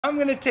I'm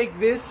gonna take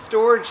this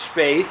storage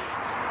space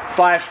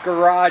slash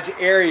garage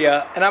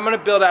area and I'm gonna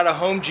build out a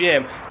home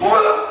gym.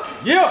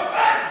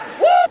 Yeah!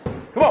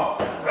 Come on!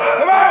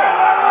 Come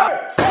on!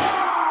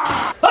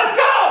 Let's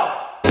go!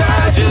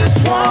 I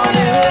just want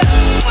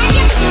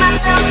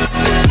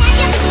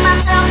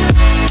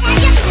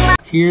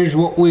it. Here's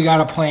what we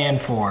got a plan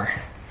for.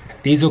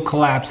 These will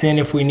collapse in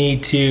if we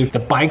need to. The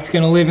bike's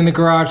gonna live in the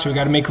garage, so we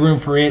gotta make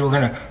room for it. We're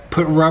gonna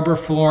put rubber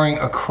flooring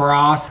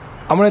across.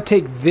 I'm gonna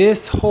take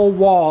this whole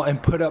wall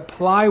and put up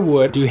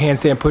plywood, do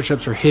handstand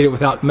push-ups or hit it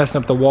without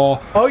messing up the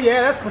wall. Oh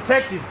yeah, that's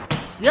protected.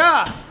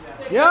 Yeah,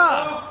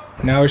 yeah.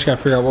 Now we just gotta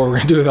figure out what we're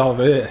gonna do with all of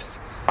this.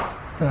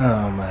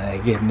 Oh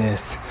my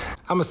goodness.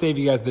 I'm gonna save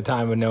you guys the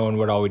time of knowing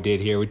what all we did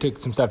here. We took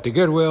some stuff to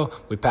Goodwill,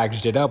 we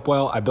packaged it up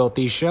well, I built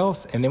these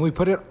shelves, and then we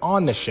put it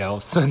on the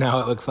shelves, so now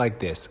it looks like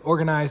this,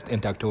 organized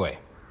and tucked away.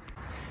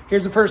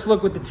 Here's the first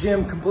look with the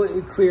gym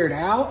completely cleared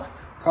out.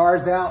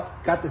 Cars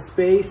out, got the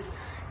space,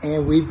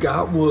 and we've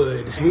got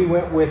wood. We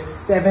went with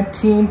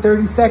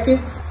 17/30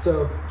 seconds,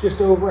 so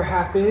just over a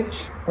 ½ inch.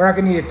 We're not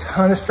gonna need a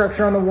ton of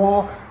structure on the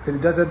wall because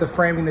it does have the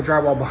framing, the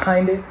drywall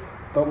behind it,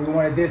 but we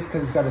wanted this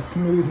because it's got a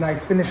smooth,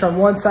 nice finish on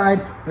one side.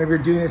 Whenever you're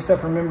doing this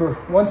stuff, remember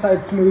one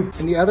side's smooth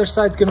and the other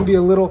side's gonna be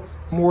a little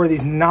more of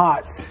these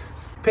knots.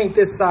 Paint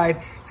this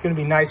side, it's gonna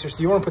be nicer.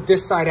 So you wanna put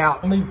this side out.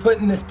 I'm gonna be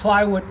putting this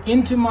plywood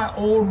into my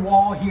old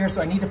wall here,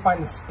 so I need to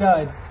find the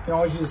studs. You can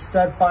always use a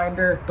stud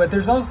finder, but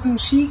there's also some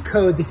cheat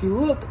codes. If you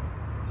look,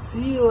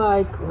 see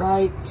like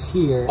right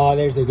here. Oh,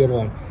 there's a good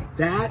one.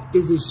 That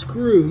is a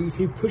screw. If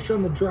you push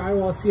on the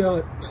drywall, see how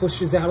it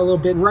pushes out a little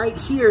bit? Right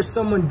here,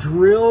 someone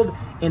drilled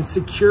and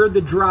secured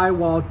the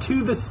drywall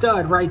to the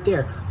stud right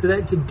there. So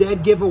that's a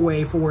dead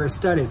giveaway for where a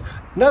stud is.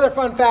 Another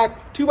fun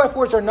fact,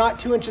 2x4s are not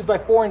 2 inches by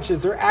 4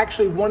 inches. They're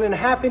actually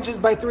 1.5 inches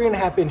by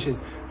 3.5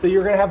 inches. So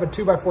you're gonna have a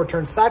 2x4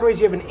 turn sideways.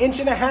 You have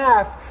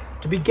 1.5 inches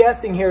to be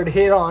guessing here to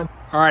hit on.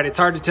 All right, it's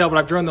hard to tell, but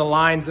I've drawn the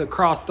lines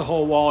across the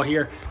whole wall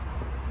here.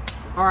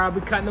 All right, I'll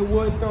be cutting the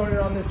wood, throwing it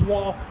on this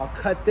wall. I'll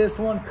cut this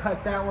one,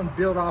 cut that one,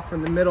 build off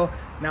from the middle.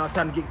 Now it's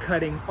time to get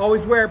cutting.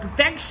 Always wear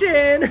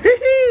protection.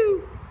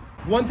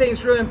 One thing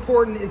that's really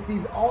important is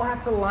these all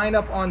have to line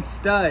up on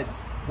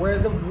studs. Where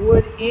the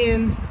wood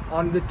ends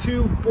on the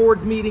two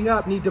boards meeting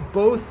up need to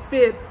both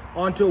fit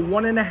onto a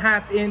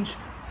 1.5 inch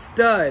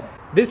stud.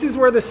 This is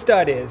where the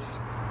stud is.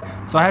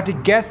 So I have to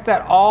guess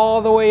that all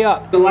the way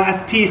up. The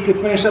last piece to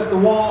finish up the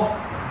wall.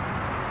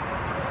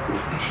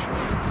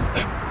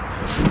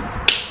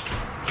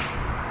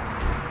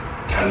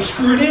 Time to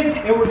screw it in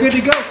and we're good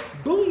to go.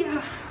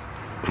 Booyah!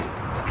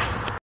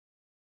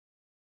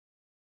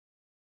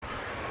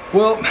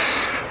 Well,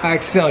 I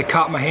accidentally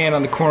caught my hand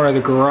on the corner of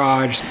the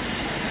garage.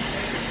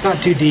 Not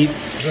too deep.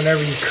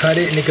 Whenever you cut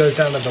it and it goes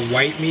down to the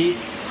white meat,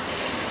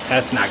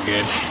 that's not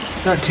good.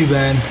 Not too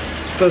bad.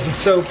 Just put some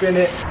soap in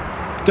it.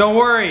 Don't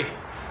worry,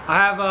 I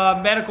have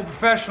a medical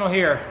professional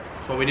here.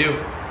 That's what we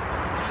do.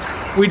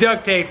 We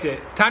duct taped it.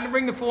 Time to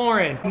bring the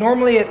floor in.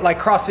 Normally at like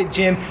CrossFit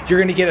gym, you're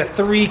gonna get a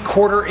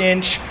 3/4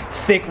 inch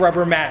thick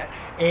rubber mat.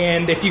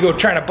 And if you go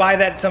trying to buy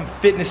that at some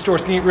fitness store,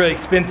 it's gonna get really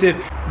expensive.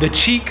 The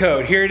cheat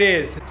code, here it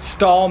is,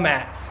 stall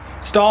mats.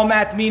 Stall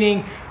mats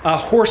meaning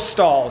horse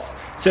stalls.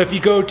 So if you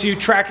go to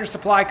Tractor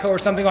Supply Co. or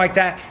something like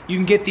that, you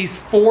can get these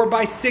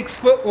 4x6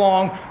 foot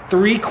long,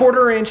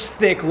 3/4 inch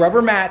thick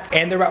rubber mats,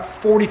 and they're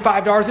about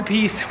 $45 a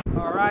piece.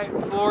 All right,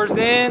 floor's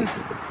in,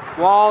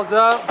 walls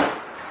up.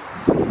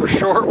 We're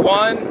short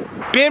one.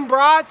 Ben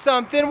brought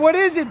something. What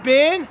is it,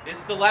 Ben?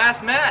 It's the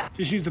last mat.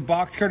 Just used a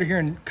box cutter here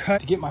and cut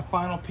to get my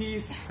final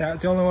piece.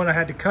 That's the only one I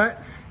had to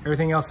cut.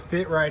 Everything else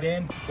fit right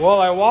in.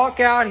 Well, I walk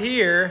out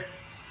here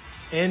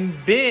and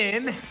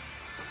Ben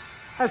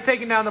has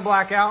taken down the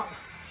blackout.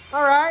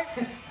 All right,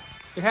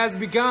 it has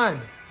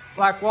begun.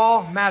 Black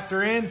wall, mats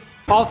are in.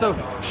 Also,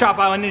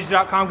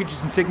 shopIslandNinja.com, get you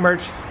some sick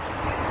merch.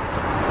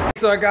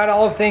 So I got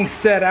all the things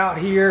set out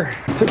here.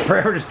 It took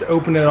forever just to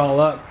open it all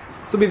up.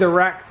 This will be the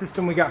rack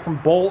system we got from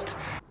Bolt.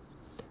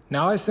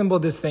 Now I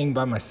assembled this thing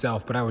by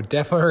myself, but I would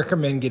definitely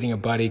recommend getting a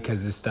buddy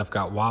because this stuff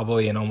got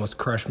wobbly and almost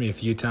crushed me a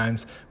few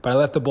times. But I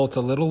left the bolts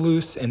a little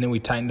loose and then we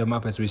tightened them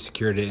up as we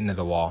secured it into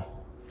the wall.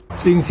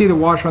 So you can see the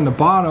washer on the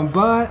bottom,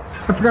 but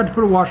I forgot to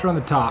put a washer on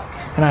the top.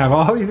 And I have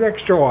all these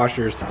extra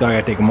washers, so I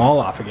gotta take them all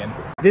off again.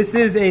 This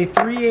is a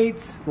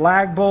 3/8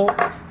 lag bolt.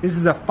 This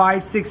is a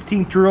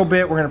 5/16 drill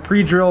bit. We're gonna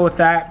pre-drill with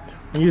that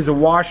and use a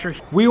washer.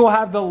 We will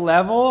have the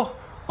level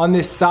on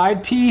this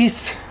side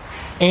piece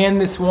and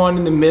this one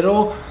in the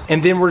middle,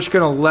 and then we're just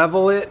gonna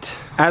level it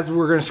as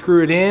we're gonna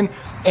screw it in,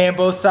 and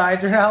both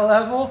sides are now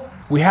level.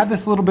 We have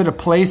this little bit of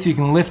play so you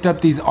can lift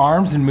up these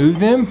arms and move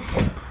them,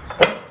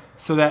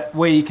 so that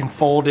way you can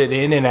fold it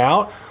in and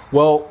out.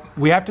 Well,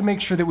 we have to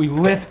make sure that we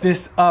lift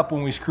this up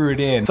when we screw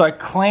it in. So I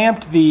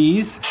clamped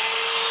these.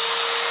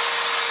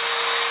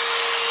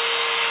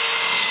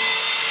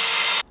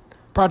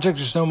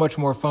 Projects are so much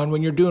more fun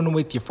when you're doing them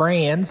with your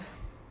friends.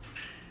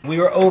 We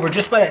were over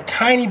just by that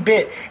tiny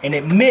bit and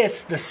it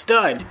missed the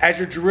stud. As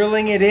you're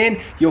drilling it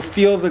in, you'll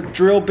feel the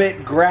drill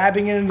bit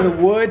grabbing into the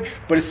wood,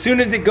 but as soon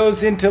as it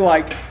goes into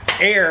like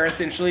air,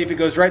 essentially, if it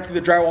goes right through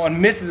the drywall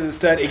and misses the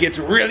stud, it gets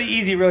really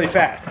easy, really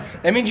fast.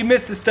 That means you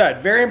missed the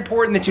stud. Very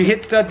important that you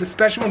hit studs,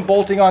 especially when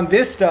bolting on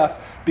this stuff,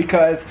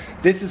 because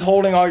this is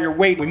holding all your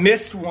weight. We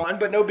missed one,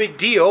 but no big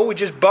deal. We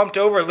just bumped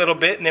over a little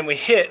bit and then we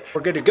hit.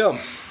 We're good to go.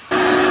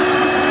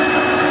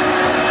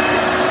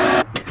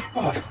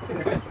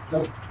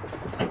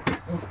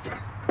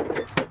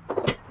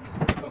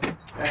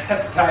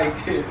 That's tight,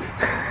 dude.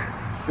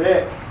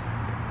 Sick.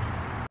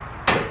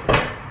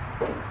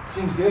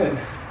 Seems good.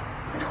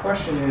 The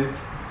question is,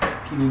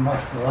 can you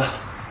muscle up?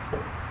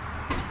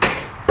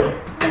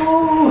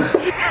 Ooh.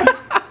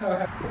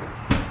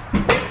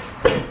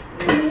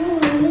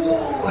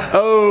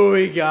 Oh,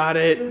 we got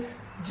it.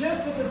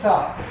 Just at the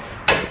top.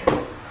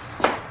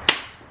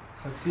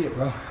 Let's see it,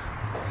 bro.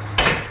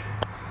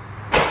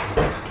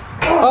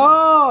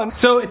 Oh,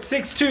 so it's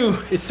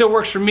 6'2". It still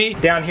works for me.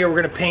 Down here,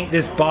 we're gonna paint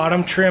this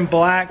bottom trim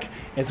black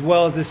as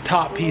well as this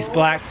top piece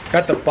black.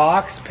 Got the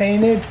box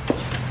painted.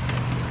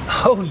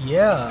 Oh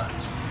yeah.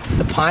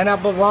 The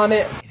pineapples on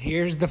it.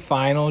 Here's the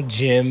final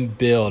gym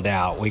build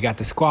out. We got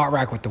the squat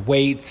rack with the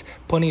weights,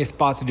 plenty of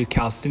spots to do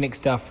calisthenic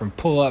stuff from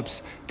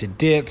pull-ups to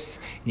dips.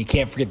 And you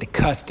can't forget the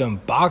custom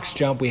box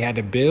jump we had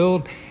to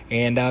build,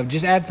 and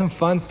just add some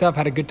fun stuff.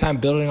 Had a good time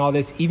building all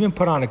this. Even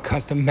put on a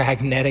custom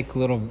magnetic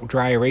little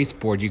dry erase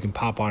board you can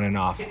pop on and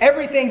off.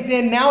 Everything's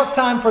in. Now it's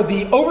time for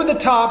the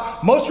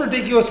over-the-top, most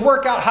ridiculous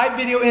workout hype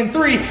video in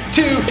 3, 2,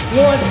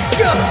 1,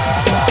 go!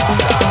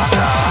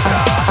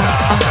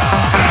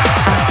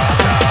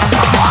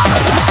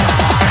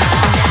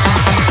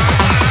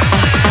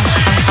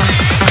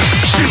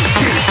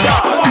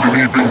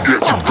 Even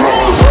get to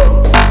cross.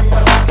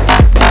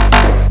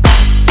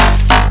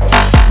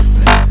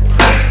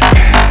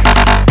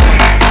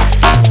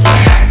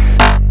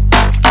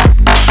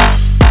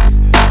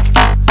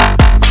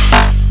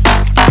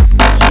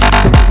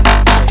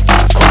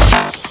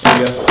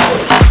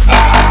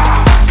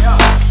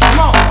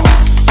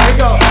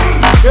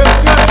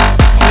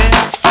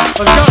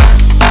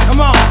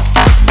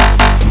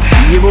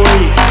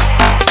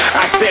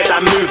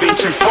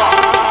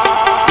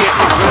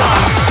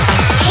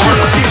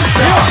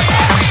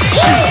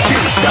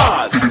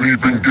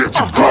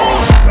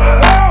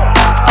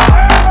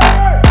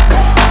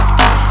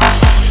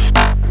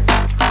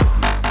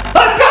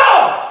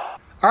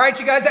 Alright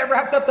you guys, that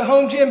wraps up the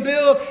home gym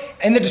build.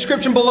 In the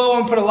description below, I'm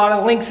gonna put a lot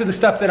of links to the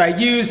stuff that I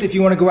used if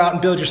you wanna go out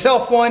and build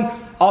yourself one.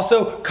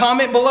 Also,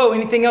 comment below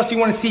anything else you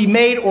wanna see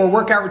made or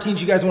workout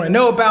routines you guys wanna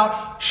know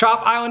about.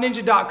 Shop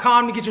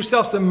islandninja.com to get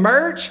yourself some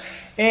merch.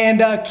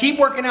 And keep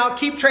working out,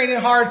 keep training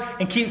hard,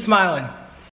 and keep smiling.